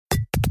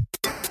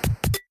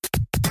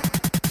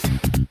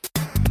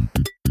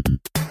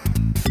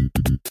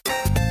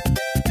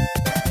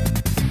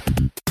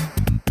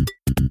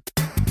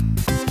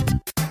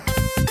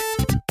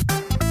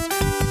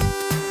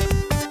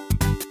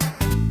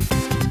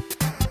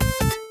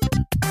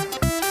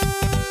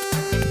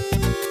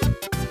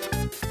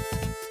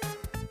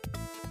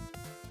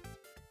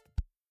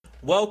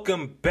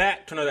Welcome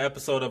back to another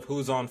episode of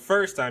Who's On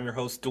First. I'm your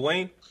host,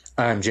 Dwayne.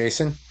 I'm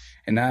Jason.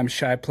 And I'm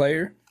Shy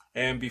Player.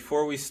 And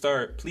before we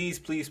start, please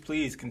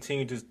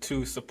continue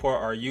to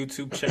support our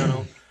YouTube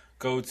channel.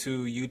 Go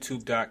to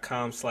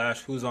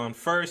youtube.com/Who's On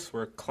First.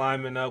 We're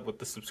climbing up with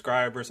the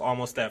subscribers,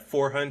 almost at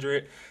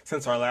 400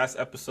 since our last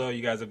episode.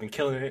 You guys have been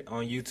killing it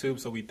on YouTube,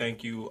 so we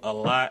thank you a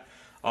lot.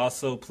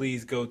 Also,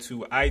 please go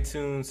to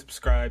iTunes,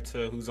 subscribe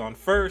to Who's On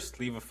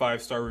First, leave a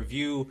 5-star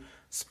review.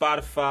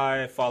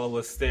 Spotify, follow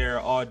us there.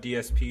 All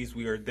DSPs,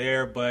 we are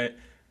there. But,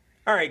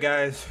 all right,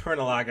 guys, we're in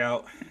a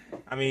lockout.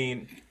 I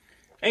mean,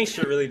 ain't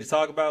shit really to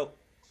talk about.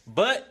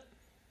 But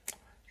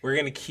we're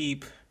going to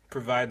keep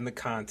providing the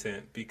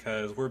content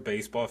because we're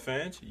baseball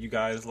fans. You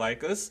guys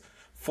like us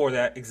for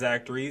that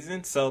exact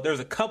reason. So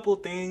there's a couple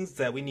things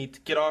that we need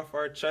to get off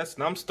our chest.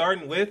 And I'm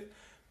starting with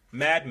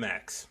Mad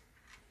Max.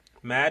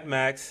 Mad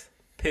Max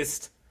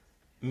pissed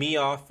me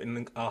off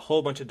and a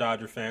whole bunch of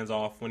Dodger fans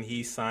off when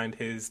he signed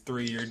his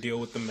 3-year deal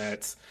with the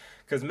Mets.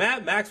 Because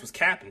Mad Max was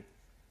capping.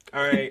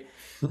 All right.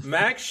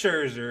 Max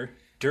Scherzer,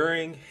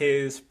 during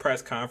his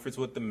press conference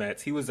with the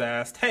Mets, he was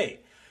asked, hey,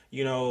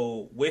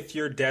 with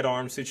your dead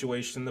arm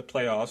situation in the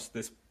playoffs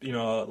this,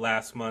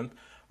 last month,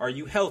 are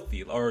you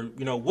healthy? Or,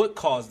 what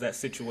caused that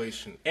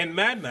situation? And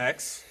Mad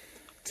Max,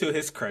 to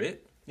his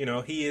credit,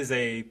 he is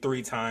a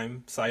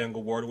 3-time Cy Young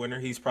Award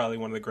winner. He's probably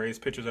one of the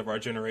greatest pitchers of our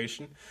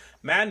generation.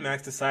 Mad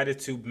Max decided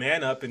to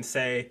man up and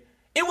say,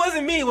 it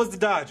wasn't me, it was the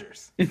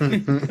Dodgers.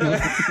 And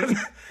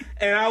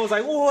I was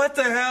like, what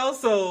the hell?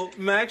 So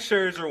Max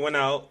Scherzer went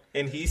out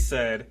and he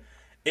said,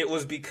 it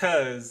was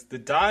because the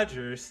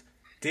Dodgers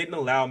didn't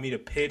allow me to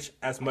pitch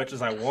as much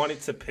as I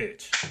wanted to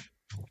pitch.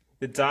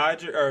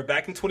 Back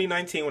in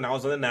 2019 when I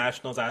was on the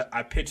Nationals,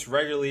 I pitched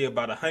regularly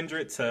about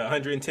 100 to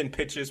 110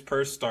 pitches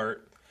per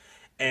start.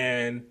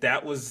 And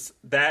that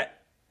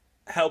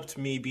helped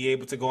me be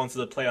able to go into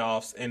the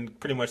playoffs and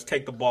pretty much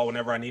take the ball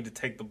whenever I need to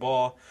take the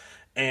ball.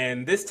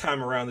 And this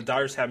time around, the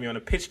Dodgers had me on a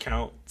pitch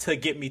count to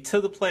get me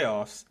to the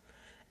playoffs.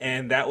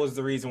 And that was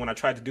the reason when I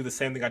tried to do the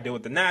same thing I did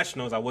with the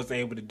Nationals, I wasn't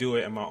able to do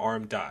it and my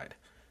arm died.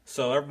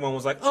 So everyone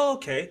was like, oh,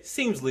 okay,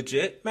 seems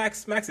legit.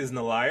 Max isn't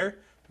a liar.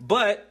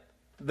 But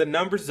the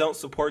numbers don't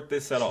support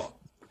this at all.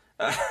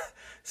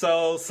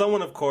 So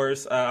someone, of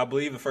course, I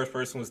believe the first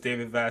person was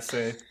David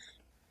Vassegh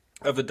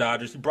of the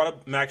Dodgers. He brought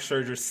up Max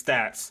Scherzer's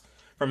stats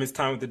from his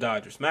time with the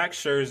Dodgers.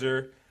 Max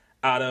Scherzer,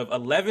 out of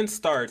 11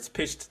 starts,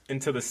 pitched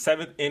into the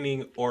 7th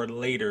inning or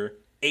later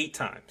 8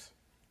 times.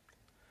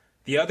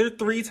 The other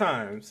 3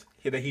 times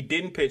that he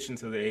didn't pitch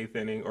into the 8th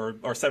inning or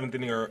 7th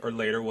inning or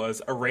later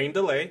was a rain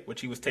delay,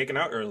 which he was taken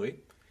out early.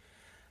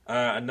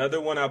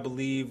 Another one, I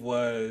believe,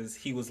 was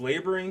he was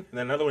laboring. And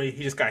then another one,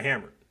 he just got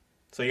hammered.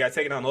 So he got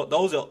taken out.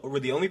 Those were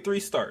the only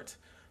 3 starts.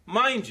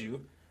 Mind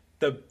you,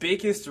 the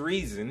biggest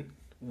reason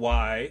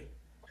why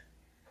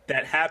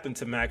that happened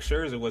to Max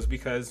Scherzer was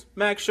because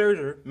Max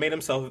Scherzer made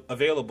himself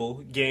available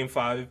Game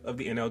 5 of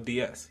the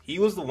NLDS. He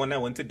was the one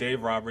that went to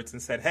Dave Roberts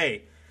and said,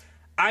 hey,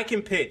 I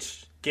can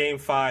pitch Game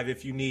 5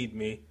 if you need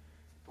me.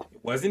 It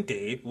wasn't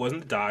Dave. It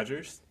wasn't the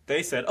Dodgers.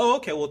 They said, oh,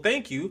 okay, well,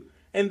 thank you.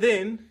 And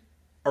then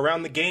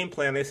around the game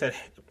plan, they said,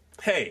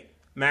 hey,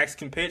 Max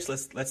can pitch.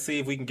 Let's see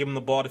if we can give him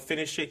the ball to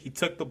finish it. He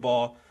took the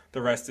ball.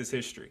 The rest is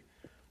history.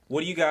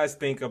 What do you guys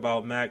think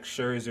about Max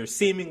Scherzer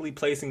seemingly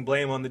placing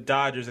blame on the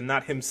Dodgers and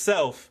not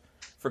himself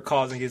for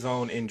causing his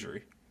own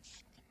injury?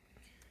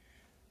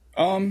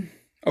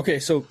 Okay,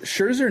 so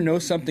Scherzer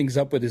knows something's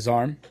up with his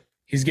arm.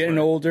 He's getting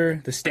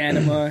older, the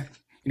stamina.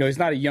 He's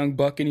not a young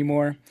buck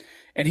anymore.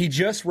 And he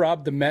just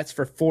robbed the Mets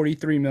for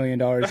 $43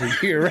 million a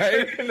year,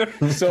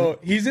 right? So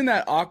he's in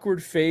that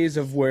awkward phase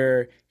of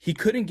where he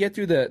couldn't get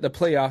through the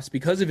playoffs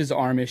because of his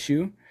arm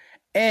issue.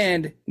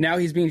 And now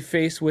he's being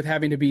faced with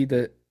having to be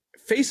the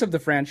face of the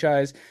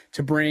franchise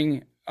to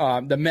bring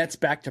the Mets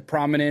back to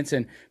prominence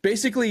and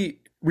basically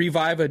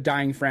revive a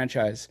dying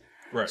franchise.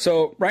 Right.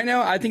 So right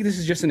now, I think this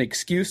is just an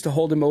excuse to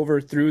hold him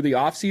over through the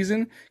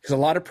offseason because a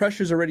lot of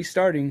pressure is already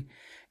starting.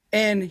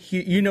 And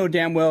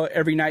damn well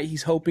every night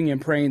he's hoping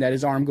and praying that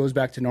his arm goes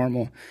back to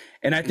normal.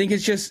 And I think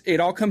it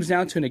all comes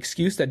down to an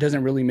excuse that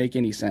doesn't really make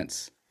any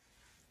sense.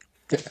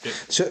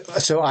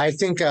 So I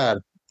think,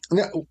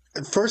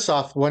 first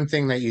off, one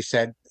thing that you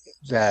said,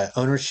 the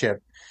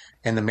ownership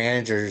and the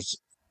managers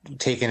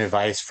taking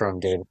advice from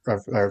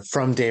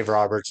Dave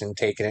Roberts and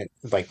taking it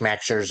like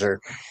Max Scherzer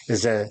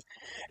is a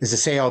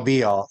say all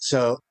be all.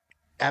 So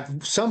at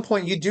some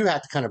point you do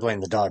have to kind of blame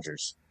the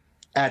Dodgers.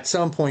 At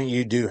some point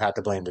you do have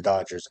to blame the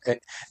Dodgers.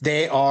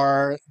 They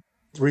are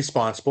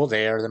responsible.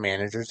 They are the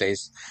managers. They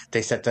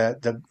set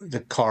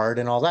the card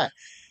and all that.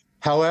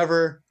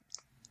 However,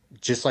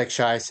 just like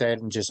Shai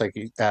said, and just like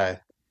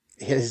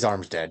his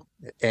arm's dead,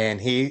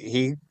 and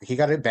he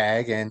got a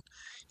bag, and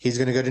he's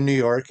going to go to New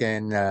York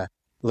and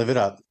live it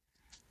up.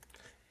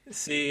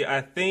 See,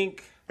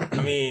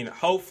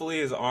 hopefully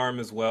his arm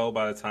is well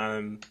by the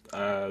time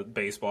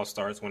baseball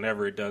starts,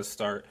 whenever it does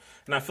start.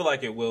 And I feel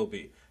like it will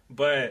be.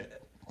 But,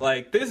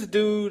 this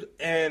dude,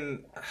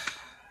 and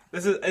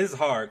this is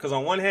hard. Because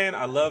on one hand,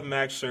 I love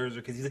Max Scherzer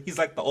because he's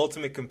like the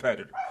ultimate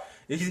competitor.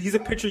 He's a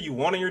pitcher you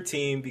want on your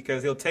team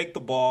because he'll take the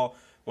ball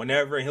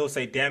whenever and he'll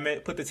say, "Damn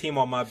it, put the team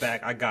on my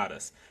back. I got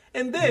us."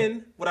 And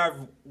then what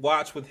I've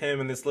watched with him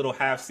in this little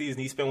half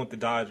season he spent with the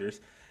Dodgers,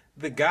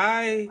 the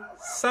guy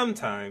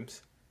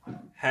sometimes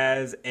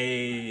has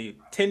a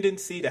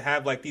tendency to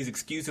have like these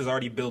excuses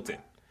already built in.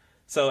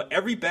 So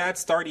every bad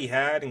start he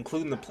had,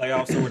 including the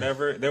playoffs or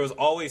whatever, there was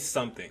always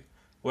something.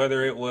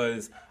 Whether it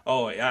was,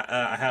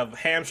 I have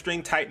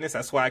hamstring tightness,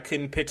 that's why I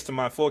couldn't pitch to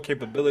my full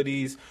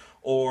capabilities,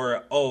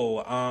 or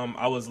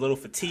I was a little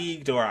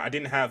fatigued, or I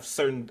didn't have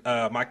certain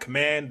my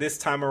command this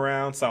time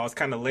around, so I was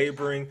kind of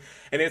laboring.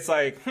 And it's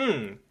like,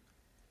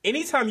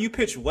 anytime you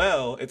pitch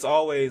well, it's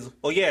always,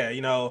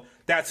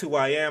 that's who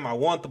I am. I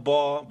want the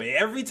ball. But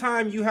every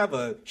time you have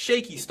a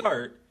shaky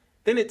start,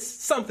 then it's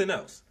something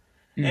else.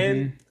 Mm-hmm.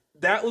 And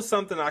that was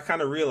something I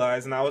kind of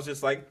realized, and I was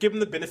just like, give him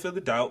the benefit of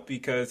the doubt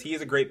because he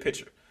is a great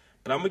pitcher.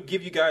 But I'm going to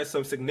give you guys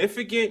some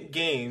significant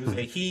games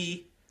that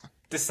he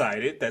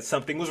decided that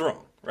something was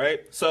wrong,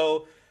 right?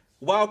 So,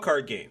 wild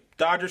card game,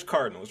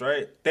 Dodgers-Cardinals,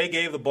 right? They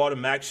gave the ball to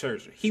Max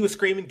Scherzer. He was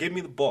screaming, "Give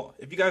me the ball."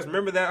 If you guys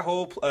remember that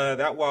whole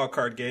that wild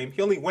card game,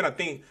 he only went, I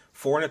think,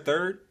 4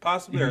 1/3,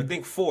 possibly, or I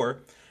think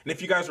 4. And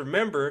if you guys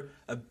remember,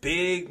 a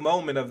big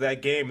moment of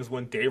that game is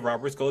when Dave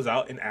Roberts goes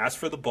out and asks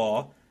for the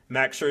ball.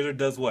 Max Scherzer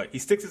does what? He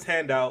sticks his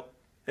hand out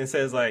and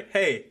says, like,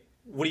 "Hey,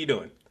 what are you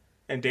doing?"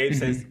 And Dave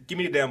says, "Give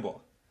me the damn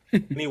ball."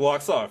 And he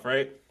walks off,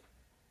 right?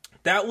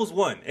 That was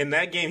one. In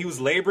that game, he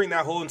was laboring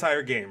that whole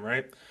entire game,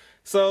 right?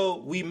 So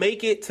we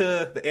make it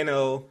to the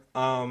NLDS,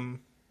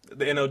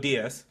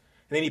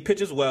 and then he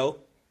pitches well,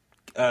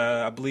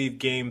 I believe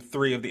game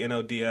 3 of the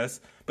NLDS,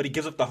 but he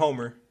gives up the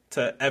homer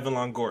to Evan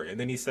Longoria. And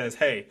then he says,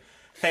 hey,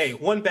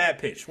 one bad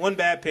pitch,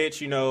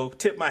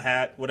 tip my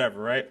hat,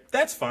 whatever, right?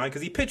 That's fine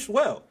because he pitched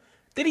well.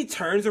 Then he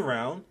turns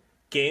around,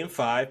 game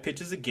 5,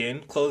 pitches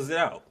again, closes it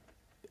out.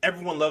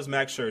 Everyone loves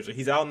Max Scherzer.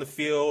 He's out in the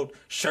field,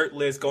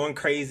 shirtless, going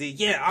crazy.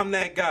 Yeah, I'm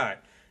that guy.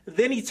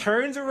 Then he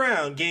turns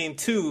around, game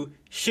 2,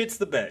 shits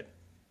the bed.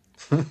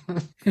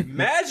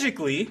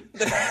 Magically,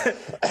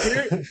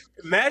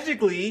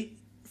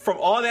 from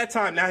all that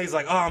time, now he's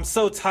like, "Oh, I'm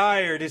so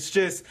tired. It's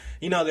just,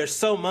 there's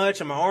so much,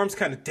 and my arm's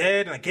kind of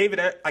dead, and I gave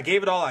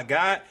it all I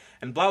got,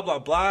 and blah blah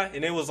blah."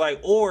 And it was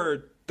like,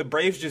 or the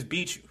Braves just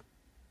beat you.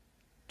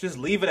 Just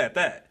leave it at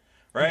that,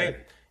 right?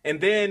 Okay. And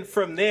then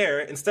from there,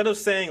 instead of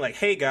saying like,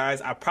 "Hey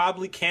guys, I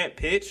probably can't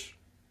pitch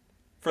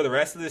for the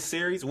rest of this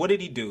series," what did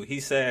he do? He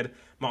said,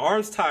 "My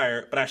arm's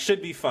tired, but I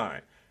should be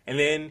fine." And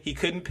then he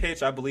couldn't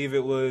pitch. I believe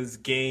it was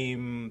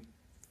game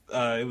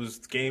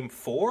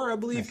 4, I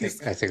believe. I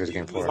think it was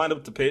game 4. He was lined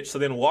up to pitch. So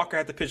then Walker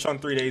had to pitch on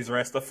 3 days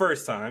rest the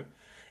first time.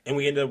 And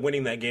we ended up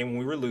winning that game when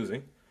we were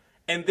losing.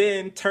 And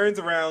then turns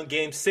around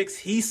game 6.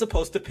 He's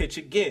supposed to pitch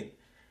again.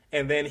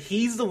 And then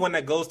he's the one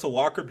that goes to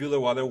Walker Buehler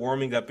while they're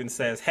warming up and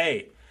says,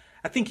 "Hey,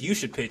 I think you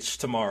should pitch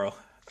tomorrow."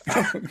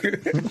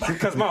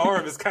 Because my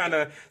arm is kind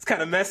of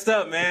messed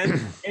up, man.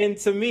 And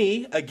to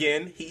me,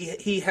 again,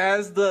 he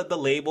has the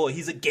label.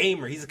 He's a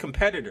gamer. He's a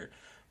competitor.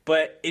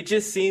 But it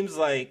just seems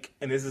like,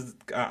 and this is,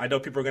 I know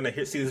people are going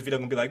to see this video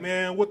and be like,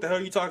 "Man, what the hell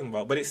are you talking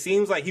about?" But it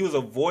seems like he was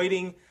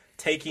avoiding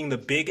taking the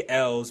big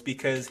L's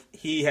because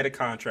he had a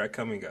contract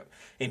coming up.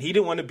 And he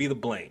didn't want to be the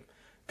blame.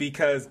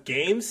 Because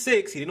game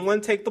 6, he didn't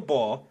want to take the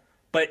ball.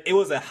 But it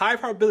was a high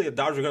probability the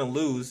Dodgers were going to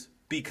lose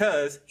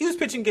because he was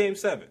pitching game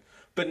 7.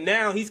 But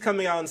now he's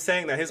coming out and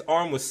saying that his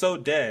arm was so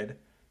dead,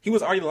 he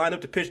was already lined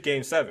up to pitch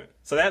game 7.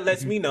 So that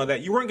lets me know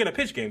that you weren't going to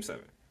pitch game 7.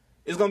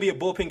 It's going to be a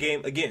bullpen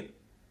game again.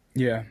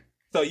 Yeah.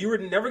 So you were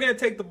never going to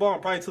take the ball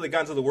probably until they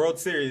got into the World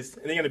Series.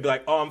 And they're going to be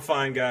like, "Oh, I'm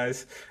fine,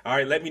 guys. All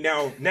right, let me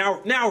now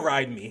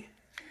ride me.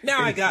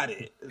 Now I got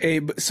it." Hey,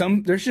 but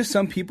there's just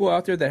some people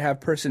out there that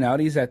have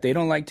personalities that they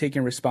don't like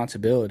taking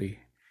responsibility.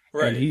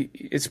 Right. And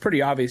it's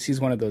pretty obvious he's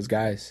one of those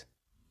guys.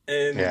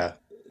 And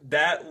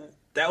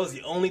that was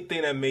the only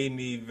thing that made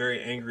me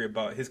very angry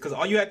about his, because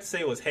all you had to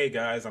say was, "Hey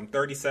guys, I'm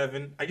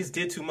 37. I just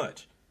did too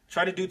much. I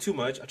tried to do too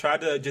much. I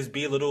tried to just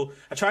be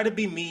I tried to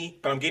be me,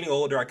 but I'm getting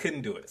older. I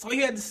couldn't do it." That's all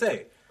you had to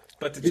say.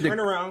 But to turn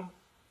around.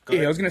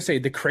 Yeah, I was going to say,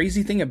 the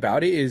crazy thing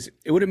about it is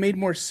it would have made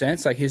more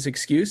sense, like his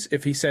excuse,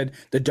 if he said,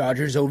 "The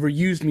Dodgers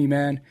overused me,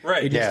 man.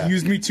 Right. They just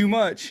used me too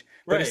much."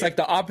 But it's like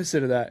the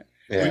opposite of that.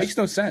 Yeah. It makes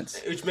no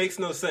sense. Which makes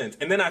no sense.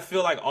 And then I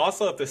feel like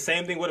also if the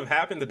same thing would have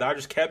happened, the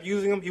Dodgers kept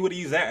using him, he would have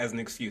used that as an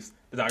excuse.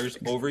 The Dodgers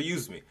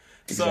overused me.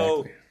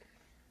 Exactly.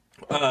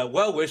 So,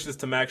 well wishes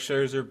to Max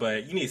Scherzer,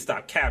 but you need to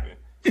stop capping.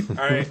 All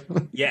right?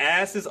 Your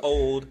ass is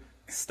old.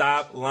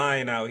 Stop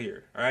lying out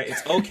here. All right?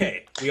 It's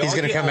okay. He's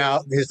going to come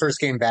out, his first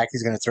game back,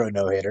 he's going to throw a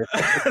no-hitter.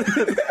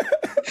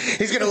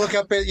 He's going to look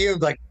up at you and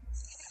be like...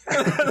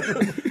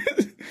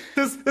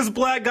 This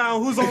black guy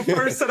who's on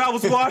first said I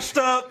was washed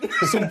up.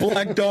 Some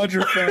black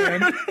Dodger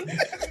fan.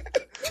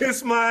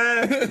 Kiss my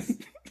ass.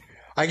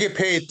 I get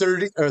paid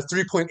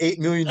 $3.8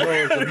 million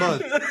a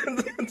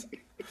month.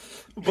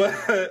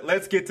 But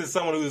let's get to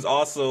someone who's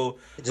also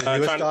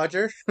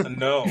Dodger.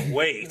 No,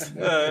 wait.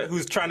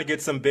 Who's trying to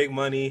get some big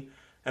money.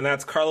 and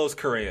that's Carlos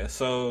Correa.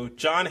 So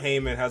John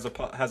Heyman has a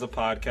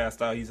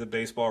podcast out. He's a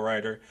baseball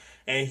writer,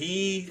 and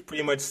he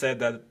pretty much said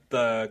that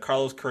the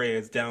Carlos Correa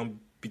is down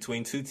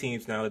between two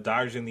teams now, the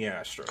Dodgers and the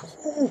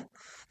Astros.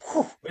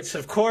 Which,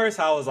 of course,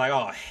 I was like,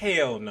 oh,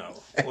 hell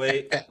no.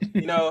 Wait,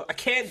 I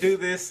can't do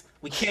this.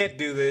 We can't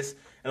do this.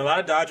 And a lot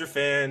of Dodger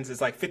fans, it's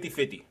like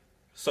 50-50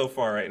 so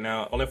far right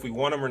now, on if we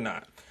want them or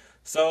not.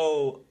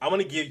 So I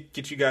want to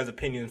get you guys'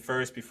 opinion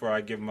first before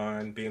I give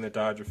mine, being a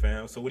Dodger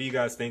fan. So what do you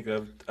guys think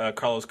of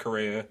Carlos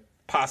Correa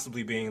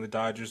possibly being the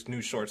Dodgers'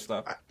 new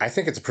shortstop? I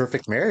think it's a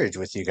perfect marriage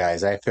with you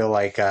guys. I feel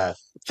like shut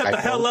the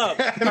hell up.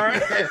 All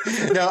right.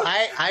 No,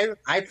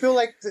 I feel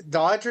like the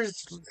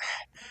Dodgers.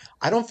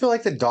 I don't feel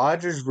like the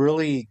Dodgers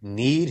really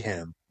need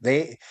him.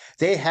 They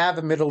have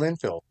a middle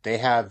infield. They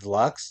have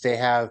Lux. They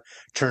have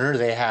Turner.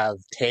 They have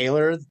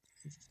Taylor.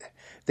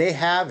 They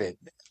have it.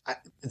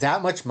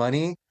 That much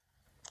money.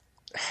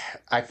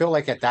 I feel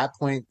like at that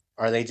point,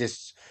 are they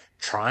just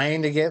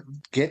trying to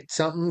get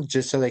something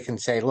just so they can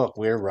say, look,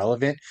 we're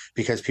relevant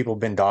because people have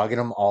been dogging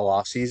them all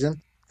off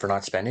season for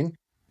not spending?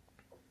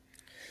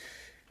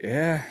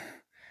 Yeah.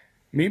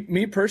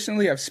 Me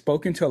personally, I've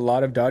spoken to a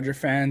lot of Dodger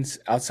fans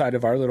outside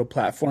of our little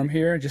platform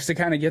here just to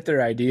kind of get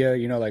their idea,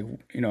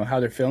 how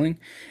they're feeling.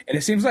 And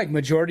it seems like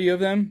majority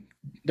of them,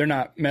 they're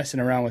not messing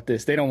around with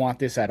this. They don't want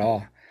this at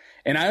all.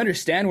 And I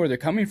understand where they're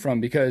coming from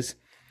because...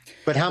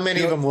 But how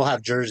many of them will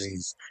have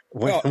jerseys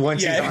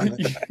once he's on?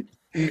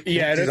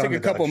 Yeah, it'll take a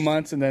couple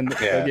months and then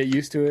they'll get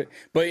used to it.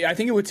 But I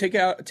think it would take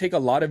a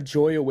lot of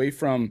joy away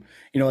from,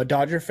 a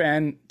Dodger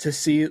fan to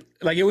see,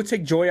 like, it would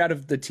take joy out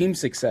of the team's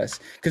success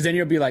because then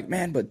you'll be like,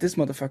 man, but this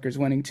motherfucker's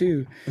winning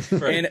too.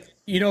 Right.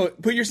 And,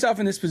 put yourself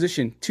in this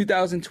position.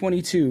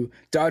 2022,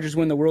 Dodgers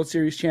win the World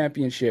Series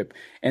championship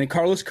and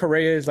Carlos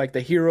Correa is like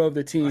the hero of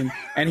the team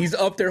and he's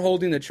up there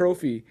holding the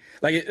trophy.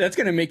 Like, that's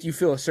going to make you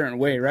feel a certain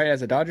way, right,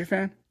 as a Dodger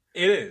fan?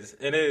 It is.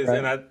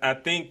 Right. And I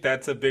think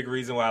that's a big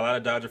reason why a lot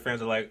of Dodger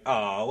fans are like,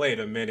 oh, wait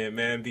a minute,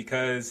 man,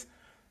 because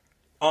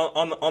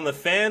on the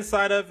fan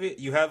side of it,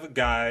 you have a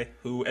guy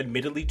who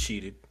admittedly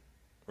cheated,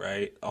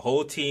 right? A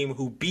whole team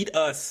who beat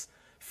us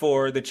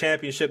for the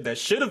championship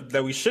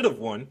that we should have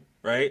won,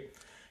 right?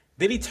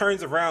 Then he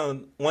turns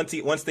around once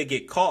they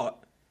get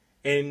caught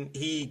and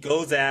he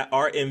goes at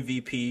our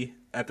MVP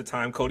at the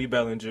time, Cody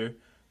Bellinger,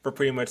 for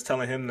pretty much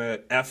telling him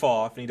to F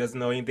off and he doesn't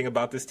know anything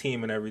about this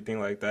team and everything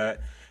like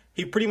that.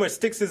 He pretty much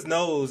sticks his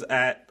nose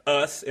at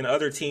us and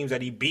other teams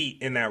that he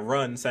beat in that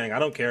run, saying, I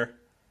don't care.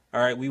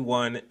 All right, we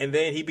won. And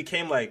then he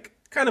became like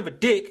kind of a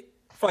dick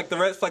for like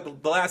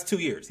the last 2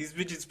 years. He's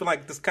just been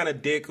like this kind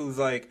of dick who's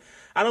like,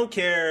 I don't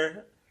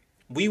care.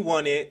 We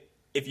won it.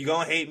 If you're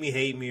going to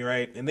hate me,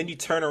 right? And then you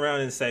turn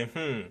around and say,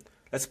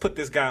 let's put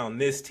this guy on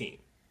this team.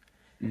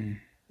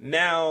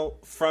 Now,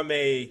 from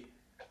a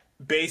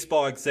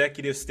baseball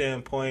executive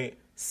standpoint,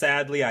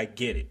 sadly, I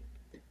get it.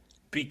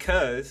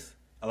 Because...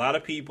 a lot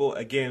of people,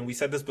 again, we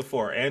said this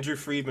before, Andrew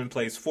Friedman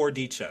plays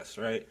 4D chess,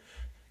 right?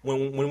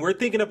 When we're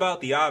thinking about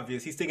the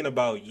obvious, he's thinking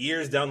about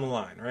years down the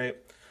line, right?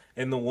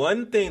 And the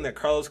one thing that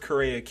Carlos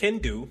Correa can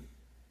do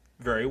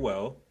very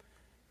well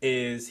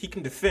is he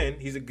can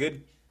defend. He's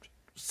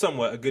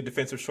somewhat a good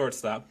defensive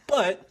shortstop,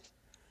 but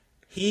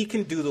he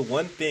can do the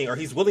one thing, or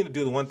he's willing to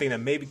do the one thing that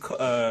maybe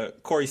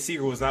Corey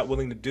Seager was not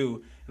willing to do,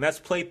 and that's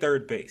play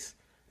third base.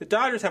 The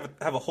Dodgers have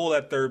a hole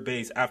at third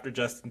base after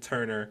Justin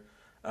Turner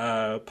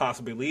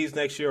possibly leaves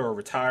next year or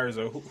retires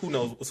or who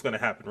knows what's going to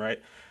happen, right?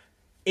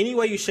 Any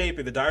way you shape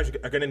it, the Dodgers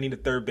are going to need a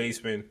third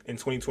baseman in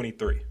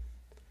 2023.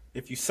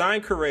 If you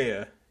sign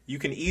Correa, you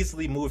can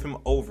easily move him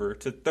over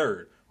to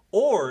third.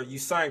 Or you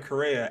sign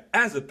Correa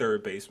as a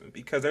third baseman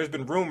because there's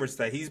been rumors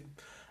that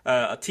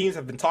teams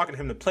have been talking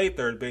to him to play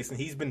third base and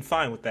he's been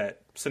fine with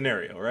that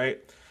scenario, right?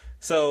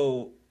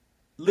 So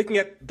looking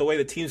at the way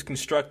the team's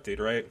constructed,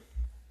 right,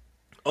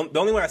 the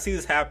only way I see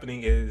this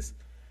happening is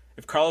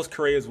if Carlos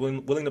Correa is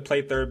willing to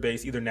play third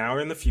base either now or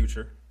in the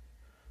future,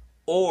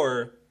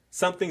 or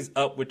something's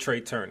up with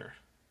Trey Turner.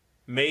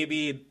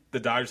 Maybe the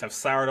Dodgers have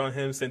soured on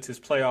him since his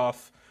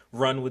playoff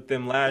run with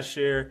them last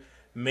year.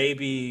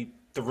 Maybe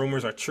the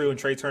rumors are true and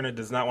Trey Turner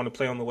does not want to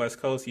play on the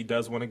West Coast. He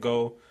does want to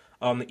go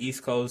on the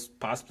East Coast,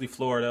 possibly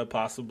Florida,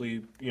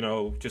 possibly,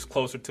 just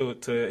closer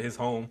to his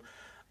home.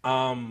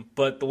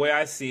 But the way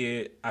I see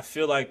it, I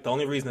feel like the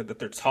only reason that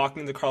they're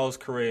talking to Carlos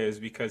Correa is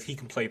because he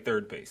can play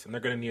third base, and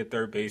they're going to need a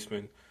third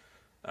baseman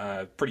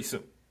pretty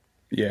soon.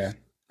 Yeah.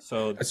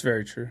 So that's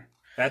very true.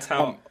 That's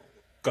how.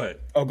 Go ahead.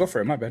 Oh, go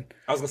for it. My bad.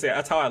 I was going to say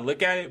that's how I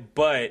look at it,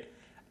 but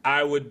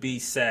I would be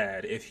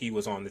sad if he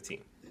was on the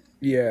team.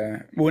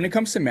 Yeah. When it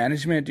comes to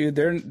management, dude,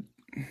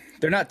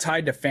 they're not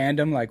tied to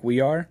fandom like we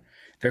are.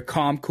 They're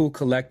calm, cool,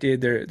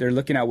 collected. They're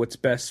looking at what's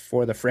best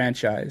for the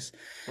franchise.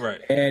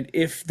 Right. And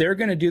if they're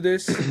going to do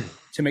this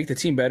to make the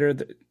team better,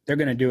 they're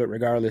going to do it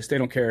regardless. They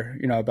don't care,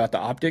 about the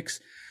optics.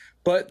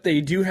 But they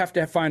do have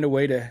to find a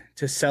way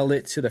to sell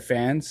it to the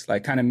fans,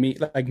 like kind of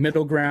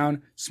middle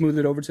ground, smooth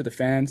it over to the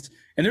fans.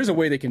 And there's a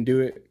way they can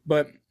do it.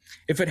 But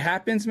if it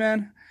happens,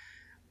 man,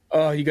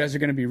 oh, you guys are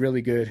going to be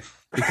really good.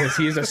 because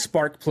he is a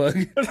spark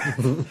plug.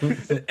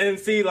 And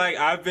see, like,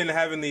 I've been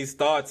having these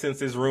thoughts since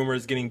this rumor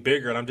is getting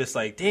bigger, and I'm just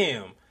like,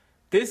 damn,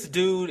 this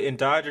dude in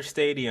Dodger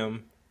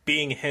Stadium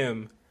being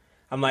him,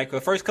 I'm like,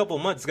 the first couple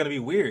of months it's going to be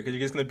weird because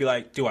you're just going to be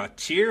like, do I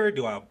cheer?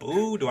 Do I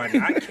boo? Do I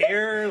not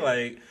care?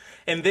 Like,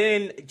 and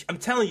then I'm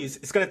telling you,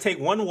 it's going to take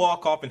one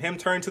walk-off and him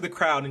turn to the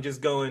crowd and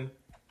just going,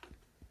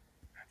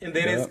 and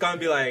then it's going to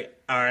be like,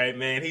 all right,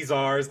 man, he's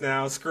ours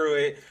now. Screw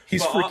it.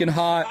 He's freaking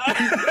hot.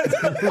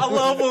 I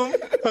love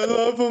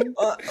him.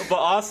 But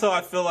also,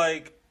 I feel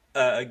like,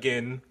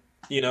 again,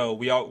 you know,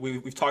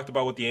 we've talked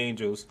about with the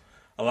Angels.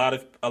 A lot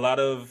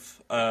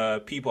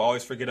of people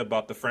always forget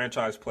about the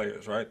franchise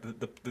players, right?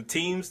 The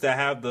teams that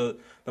have the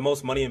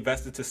most money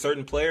invested to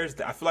certain players,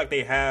 I feel like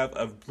they have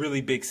a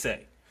really big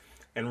say.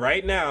 And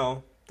right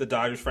now, the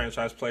Dodgers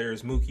franchise player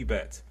is Mookie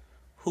Betts.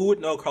 Who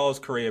would know Carlos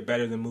Correa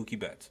better than Mookie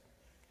Betts?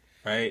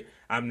 Right?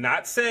 I'm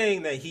not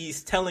saying that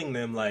he's telling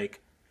them,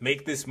 like,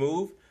 make this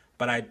move,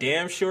 but I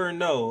damn sure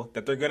know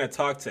that they're going to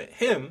talk to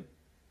him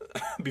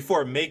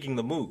before making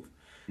the move.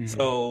 Mm-hmm.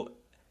 So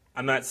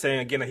I'm not saying,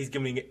 again, that he's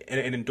giving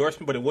an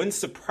endorsement, but it wouldn't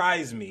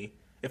surprise me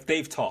if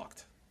they've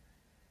talked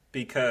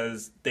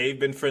because they've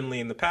been friendly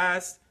in the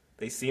past.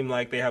 They seem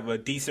like they have a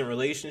decent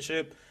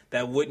relationship.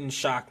 That wouldn't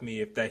shock me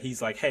if that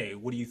he's like, hey,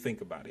 what do you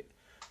think about it?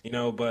 You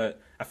know,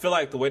 but I feel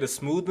like the way to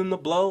smoothen the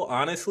blow,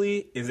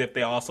 honestly, is if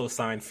they also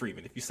sign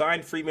Freeman. If you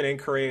sign Freeman and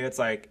Correa, it's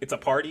like, it's a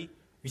party.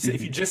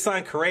 If you just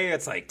sign Correa,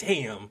 it's like,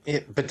 damn.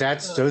 But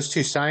that's those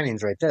two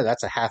signings right there.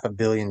 That's $500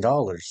 million.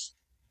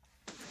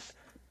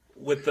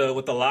 With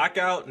the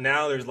lockout,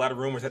 now there's a lot of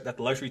rumors that the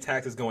luxury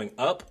tax is going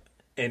up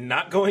and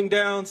not going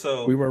down.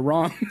 So we were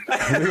wrong.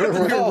 we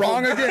were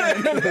wrong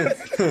again.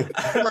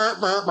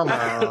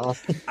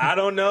 I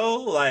don't know.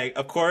 Like,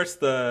 of course,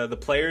 the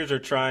players are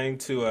trying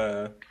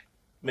to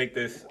make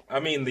this. I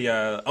mean, the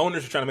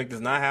owners are trying to make this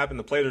not happen.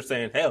 The players are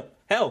saying,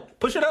 hell,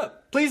 push it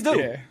up. Please do.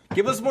 Yeah.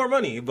 Give us more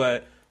money.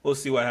 But we'll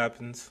see what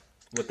happens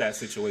with that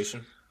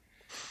situation.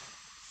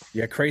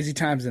 Yeah, crazy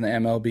times in the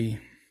MLB.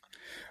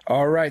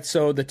 All right,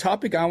 so the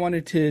topic I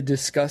wanted to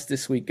discuss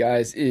this week,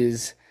 guys,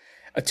 is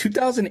a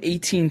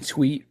 2018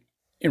 tweet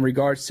in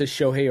regards to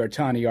Shohei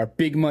Ohtani, our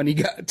big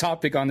money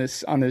topic on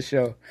this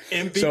show.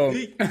 MVP. So,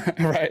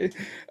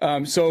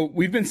 right. So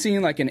we've been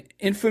seeing like an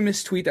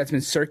infamous tweet that's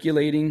been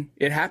circulating.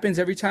 It happens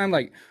every time,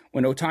 like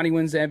when Ohtani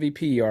wins the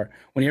MVP or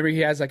whenever he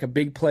has like a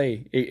big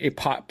play, it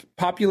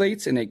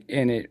populates and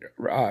it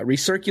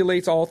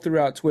recirculates all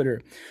throughout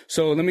Twitter.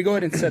 So let me go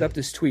ahead and set up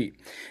this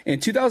tweet. In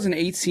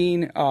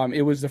 2018,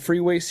 it was the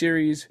Freeway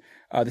Series,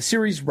 the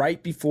series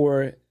right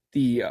before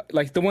the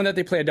one that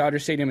they play at Dodger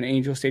Stadium and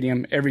Angel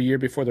Stadium every year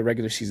before the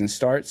regular season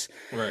starts.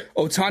 Right.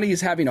 Ohtani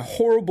is having a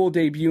horrible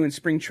debut in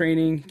spring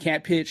training,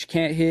 can't pitch,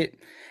 can't hit,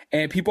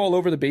 and people all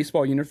over the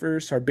baseball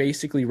universe are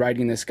basically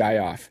writing this guy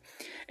off.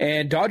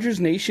 And Dodgers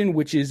Nation,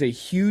 which is a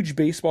huge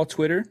baseball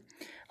Twitter,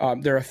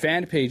 they're a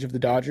fan page of the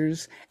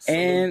Dodgers,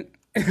 and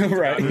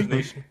right. Dodgers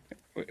Nation.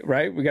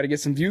 Right? We got to get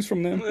some views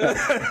from them.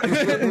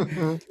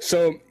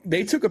 So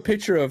they took a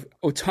picture of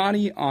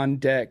Ohtani on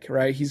deck,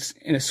 right? He's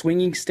in a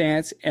swinging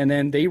stance, and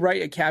then they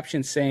write a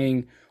caption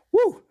saying,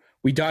 "Woo,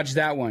 we dodged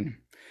that one."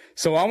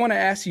 So I want to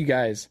ask you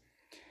guys,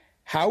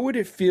 how would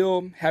it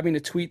feel having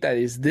a tweet that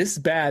is this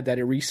bad that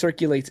it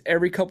recirculates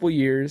every couple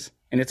years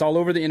and it's all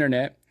over the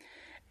internet,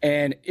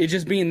 and it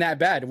just being that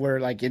bad where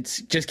like it's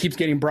just keeps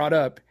getting brought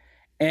up?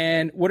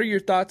 And what are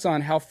your thoughts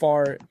on how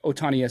far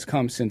Ohtani has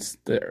come since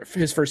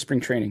his first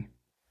spring training?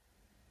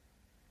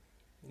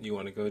 You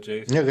want to go,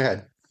 Jason? No, go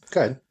ahead. Go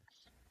ahead.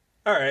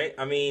 All right.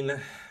 I mean,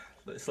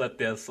 let's let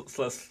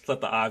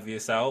the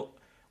obvious out.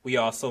 We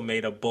also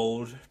made a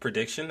bold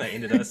prediction that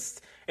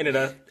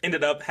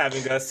ended up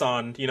having us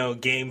on,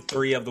 Game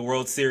 3 of the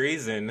World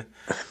Series, and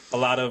a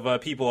lot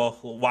of people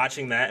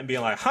watching that and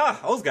being like,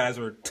 those guys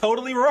were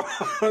totally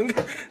wrong.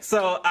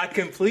 So I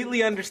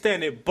completely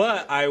understand it,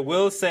 but I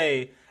will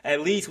say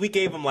at least we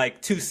gave him like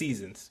 2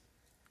 seasons.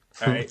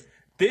 All right.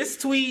 This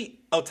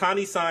tweet,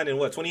 Ohtani signed in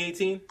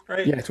 2018,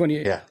 right? Yeah,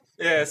 2018. Yeah.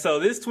 Yeah, so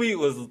this tweet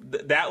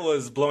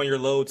was blowing your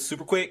load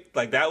super quick.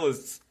 Like, that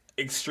was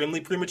extremely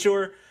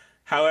premature.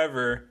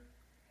 However,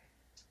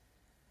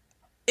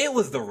 it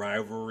was the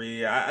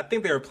rivalry. I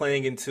think they were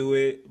playing into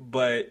it,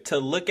 but to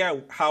look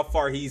at how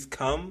far he's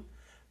come,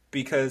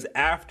 because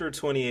after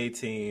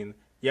 2018,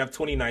 you have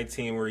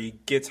 2019 where he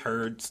gets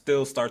hurt,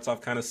 still starts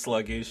off kind of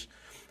sluggish.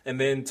 And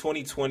then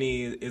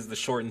 2020 is the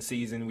shortened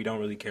season. We don't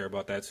really care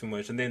about that too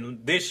much. And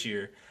then this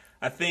year,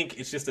 I think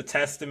it's just a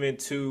testament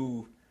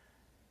to,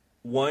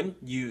 one,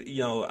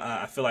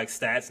 I feel like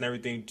stats and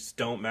everything just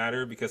don't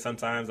matter because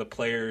sometimes a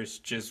player's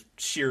just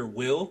sheer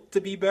will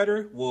to be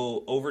better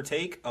will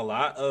overtake a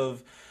lot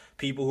of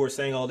people who are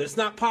saying, oh, it's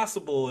not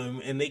possible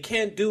and they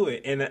can't do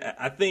it. And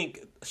I think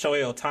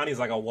Shohei Ohtani is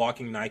like a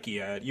walking Nike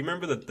ad. You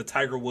remember the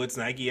Tiger Woods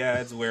Nike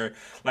ads where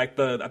like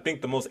I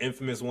think the most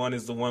infamous one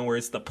is the one where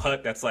it's the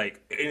putt that's like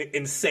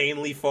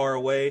insanely far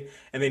away,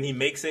 and then he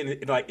makes it,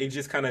 and it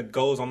just kind of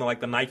goes on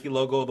the Nike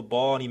logo of the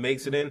ball, and he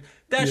makes it in.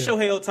 That's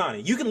Shohei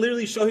Ohtani. You can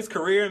literally show his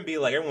career and be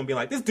like, everyone be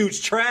like, this dude's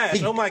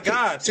trash. Oh my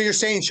god. So you're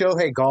saying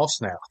Shohei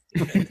golfs now?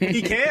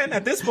 He can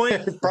at this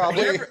point.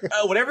 Probably.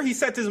 Whatever he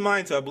sets his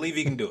mind to, I believe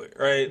he can do it,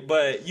 right?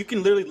 But you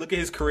can literally look at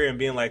his career and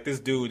being like, this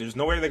dude, there's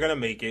no way they're going to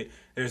make it.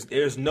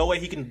 There's no way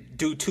he can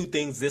do two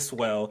things this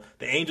well.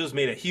 The Angels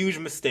made a huge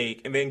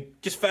mistake. And then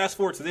just fast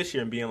forward to this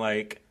year and being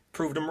like,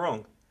 proved him wrong.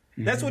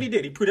 Mm-hmm. That's what he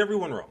did. He proved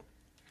everyone wrong.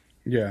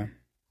 Yeah.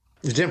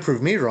 You didn't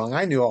prove me wrong.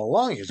 I knew all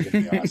along he was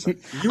going to be awesome.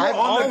 You were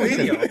on the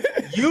video.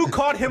 You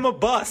called him a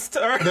bust.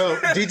 No,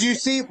 did you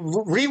see?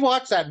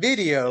 Rewatch that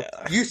video.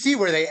 You see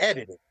where they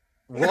edited.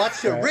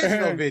 Watch the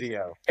original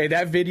video. Hey,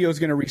 that video is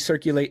going to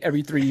recirculate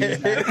every 3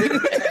 years now.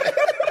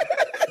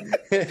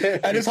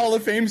 At his Hall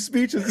of Fame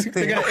speech, they're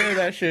going to air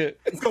that shit.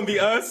 It's going to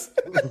be us.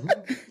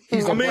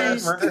 He's a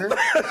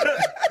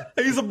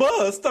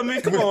bust. I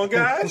mean, come on,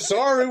 guys. I'm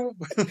sorry.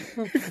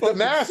 The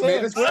mask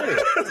made us do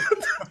it.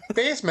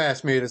 Face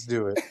mask made us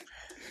do it.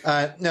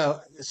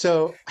 No,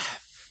 so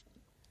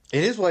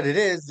it is what it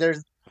is.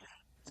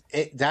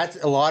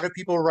 That's a lot of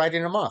people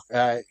writing him off.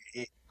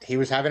 He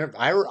was having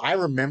I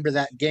remember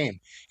that game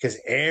because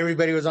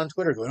everybody was on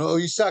Twitter going, "Oh,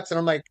 he sucks," and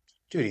I'm like,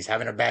 "Dude, he's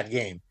having a bad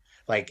game.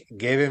 Like,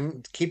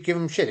 keep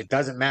giving him shit. It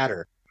doesn't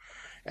matter."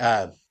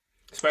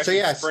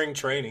 Especially spring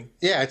training.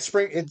 Yeah, it's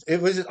spring.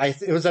 It was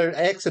an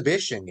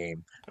exhibition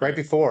game right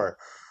before.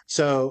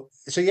 So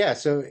it's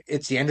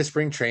the end of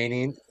spring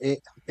training.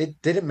 It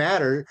didn't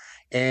matter,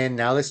 and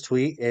now this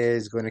tweet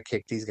is going to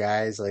kick these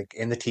guys like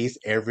in the teeth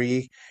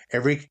every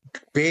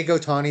big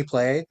Ohtani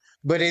play.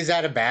 But is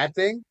that a bad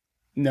thing?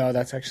 No,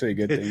 that's actually a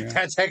good thing. Yeah.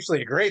 That's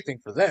actually a great thing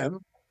for them.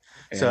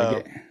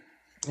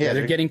 Yeah,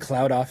 they're getting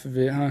clout off of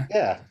it, huh?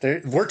 Yeah,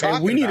 we're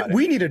talking. We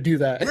need to do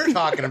that. We're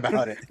talking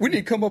about it. We need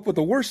to come up with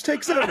the worst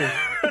takes ever.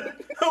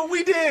 Oh,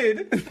 we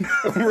did.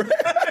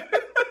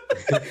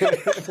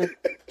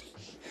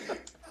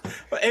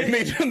 It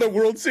made it in the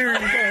World Series.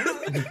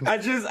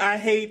 I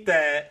hate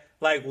that.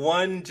 Like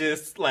one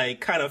just like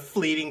kind of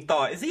fleeting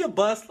thought. Is he a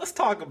bust? Let's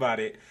talk about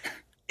it.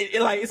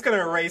 It's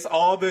gonna erase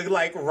all the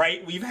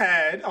right we've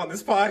had on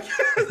this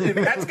podcast, and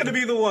that's gonna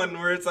be the one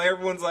where it's like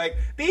everyone's like,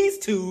 these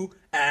two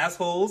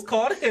assholes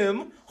called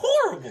him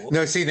horrible.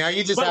 No, see now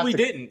you just. But we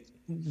didn't.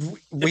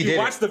 If you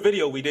watch the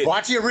video, we did.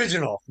 Watch the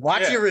original.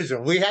 Watch the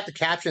original. We have to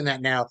caption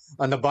that now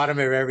on the bottom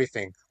of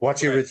everything. Watch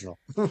the original.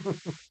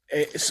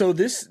 So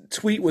this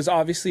tweet was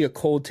obviously a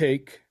cold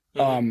take.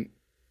 Mm-hmm.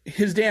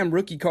 His damn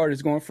rookie card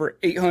is going for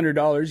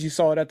 $800. You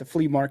saw it at the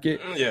flea market.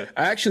 Yeah.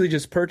 I actually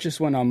just purchased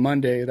one on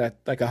Monday,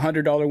 that like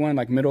 $100 one,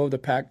 like middle of the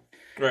pack.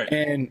 Right.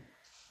 And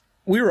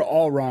we were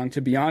all wrong,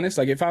 to be honest.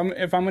 Like if I'm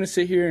gonna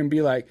sit here and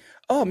be like,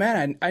 oh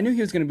man, I knew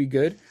he was gonna be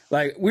good.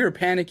 Like we were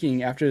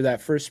panicking after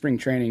that first spring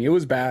training. It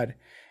was bad.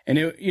 And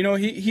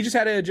he just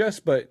had to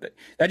adjust, but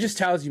that just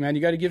tells you, man,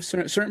 you got to give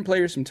certain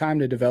players some time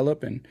to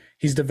develop, and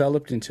he's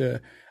developed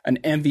into an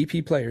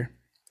MVP player.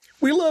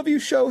 We love you,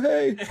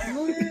 Shohei.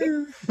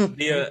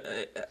 Yeah,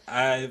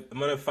 I'm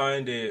gonna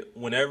find it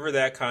whenever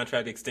that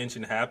contract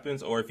extension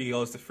happens, or if he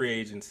goes to free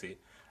agency.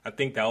 I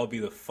think that will be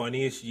the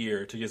funniest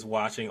year to just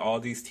watching all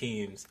these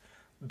teams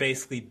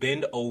basically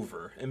bend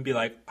over and be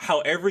like,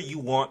 however you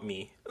want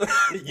me,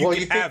 you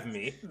can have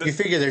me. You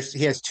figure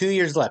he has 2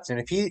 years left, and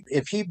if he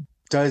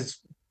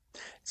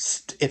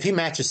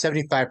matches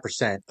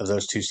 75% of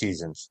those 2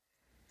 seasons,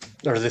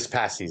 or this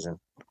past season,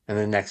 and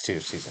the next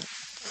 2 seasons,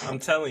 I'm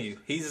telling you,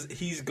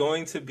 he's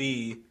going to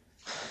be,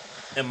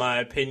 in my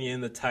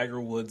opinion, the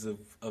Tiger Woods of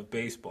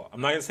baseball.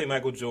 I'm not going to say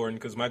Michael Jordan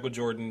because Michael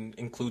Jordan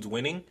includes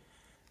winning.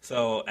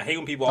 So I hate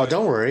when people.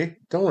 Don't worry.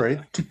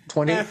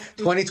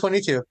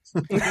 2022.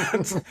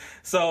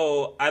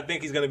 So I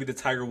think he's going to be the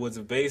Tiger Woods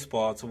of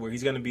baseball, to where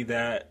he's going to be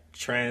that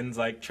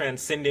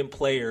transcendent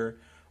player,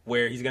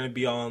 where he's going to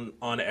be on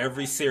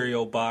every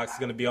cereal box. He's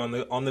going to be on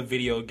the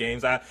video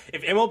games.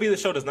 If MLB The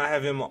Show does not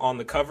have him on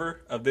the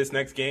cover of this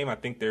next game, I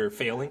think they're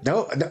failing.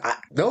 No,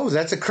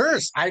 that's a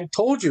curse. I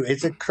told you,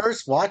 it's a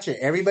curse. Watch it.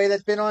 Everybody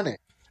that's been on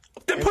it.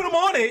 Then put him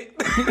on it.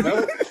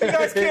 You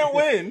guys can't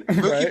win.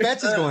 Mookie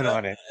Betts is going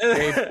on it.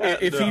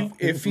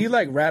 If he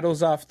like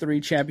rattles off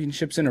 3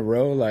 championships in a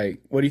row,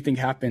 like what do you think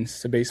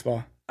happens to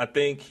baseball? I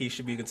think he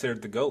should be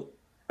considered the GOAT.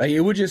 Like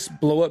it would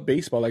just blow up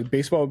baseball. Like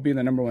baseball would be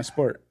the number 1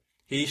 sport.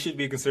 He should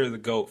be considered the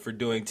GOAT for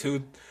doing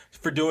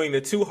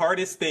the 2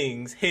 hardest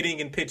things, hitting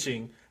and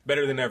pitching,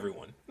 better than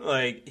everyone.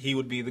 Like he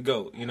would be the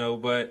GOAT,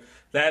 but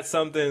that's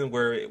something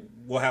where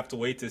we'll have to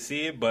wait to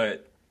see it.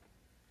 But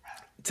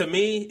to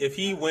me, if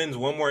he wins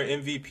one more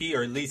MVP,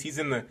 or at least he's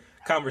in the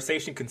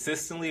conversation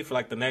consistently for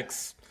like the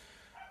next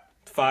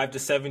 5 to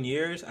 7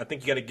 years, I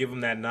think you got to give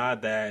him that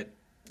nod that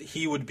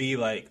he would be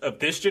like, of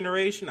this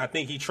generation, I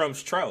think he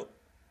trumps Trout.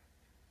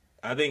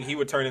 I think he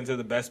would turn into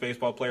the best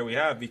baseball player we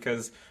have,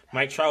 because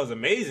Mike Trout is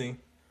amazing.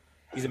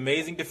 He's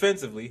amazing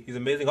defensively. He's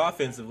amazing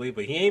offensively,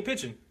 but he ain't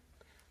pitching.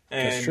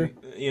 And, that's true.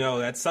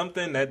 That's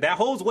something that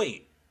holds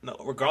weight. no,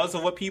 regardless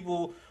of what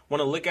people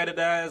want to look at it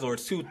as, or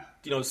it's two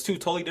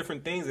totally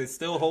different things. It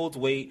still holds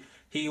weight.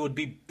 He would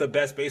be the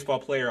best baseball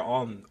player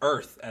on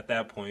earth at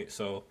that point.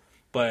 So,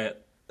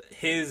 but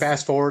his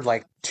Fast forward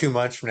like 2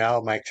 months from now,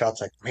 Mike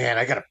Trout's like, man,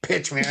 I got to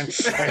pitch, man.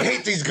 I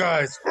hate these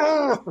guys.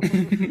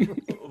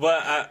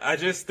 But I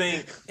just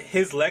think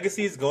his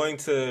legacy is going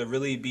to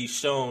really be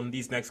shown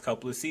these next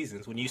couple of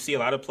seasons. When you see a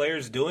lot of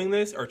players doing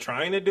this or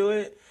trying to do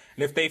it,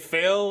 and if they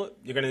fail,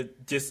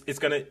 it's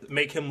gonna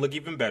make him look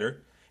even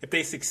better. If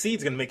they succeed,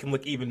 it's gonna make him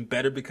look even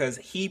better because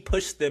he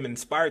pushed them,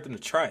 inspired them to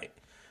try it.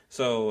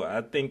 So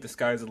I think the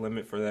sky's the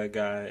limit for that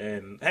guy.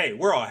 And hey,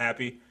 we're all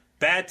happy.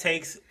 Bad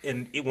takes,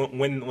 and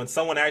when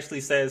someone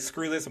actually says,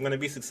 "Screw this, I'm gonna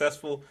be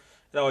successful,"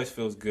 it always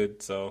feels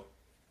good. So,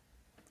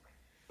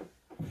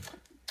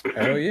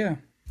 Oh yeah.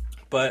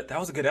 but that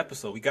was a good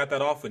episode. We got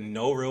that off with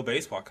no real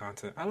baseball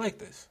content. I like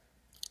this.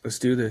 Let's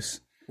do this.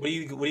 What do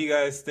you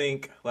guys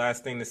think?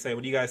 Last thing to say.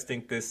 What do you guys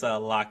think this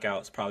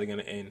lockout is probably going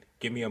to end?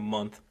 Give me a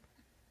month.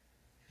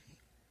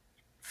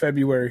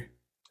 February,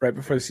 right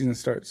before the season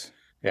starts.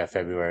 Yeah,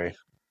 February.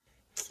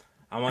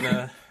 I'm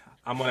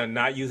gonna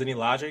not use any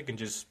logic and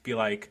just be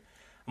like,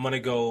 I'm gonna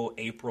go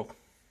April.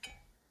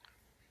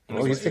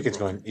 Oh, you think it's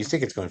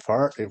going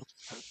far?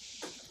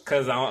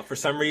 Because for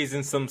some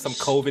reason some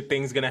COVID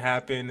thing's gonna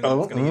happen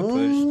and it's gonna get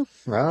pushed.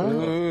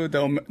 Ooh, the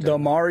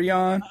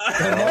Omarion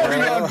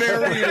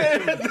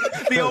variant.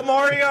 The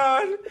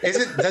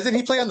Omarion. Doesn't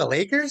he play on the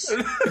Lakers?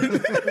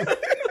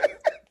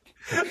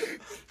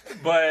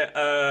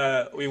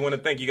 But we want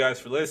to thank you guys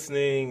for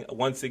listening.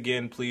 Once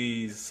again,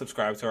 please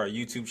subscribe to our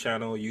YouTube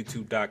channel,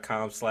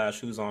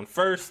 youtube.com/who's on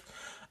first.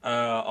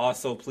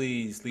 Also,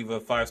 please leave a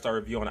 5-star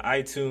review on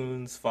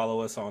iTunes.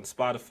 Follow us on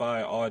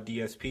Spotify, all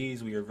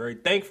DSPs. We are very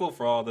thankful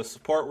for all the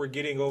support we're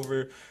getting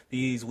over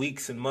these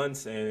weeks and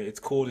months, and it's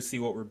cool to see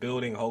what we're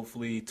building.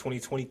 Hopefully,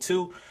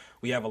 2022,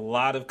 we have a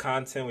lot of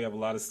content. We have a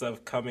lot of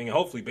stuff coming.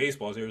 Hopefully,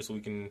 baseball's here, so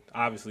we can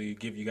obviously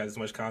give you guys as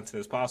much content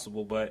as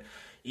possible. But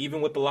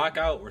even with the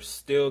lockout, we're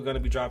still going to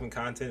be dropping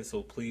content,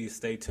 so please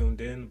stay tuned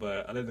in.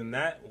 But other than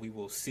that, we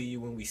will see you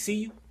when we see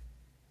you.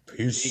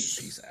 Peace.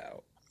 Peace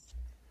out.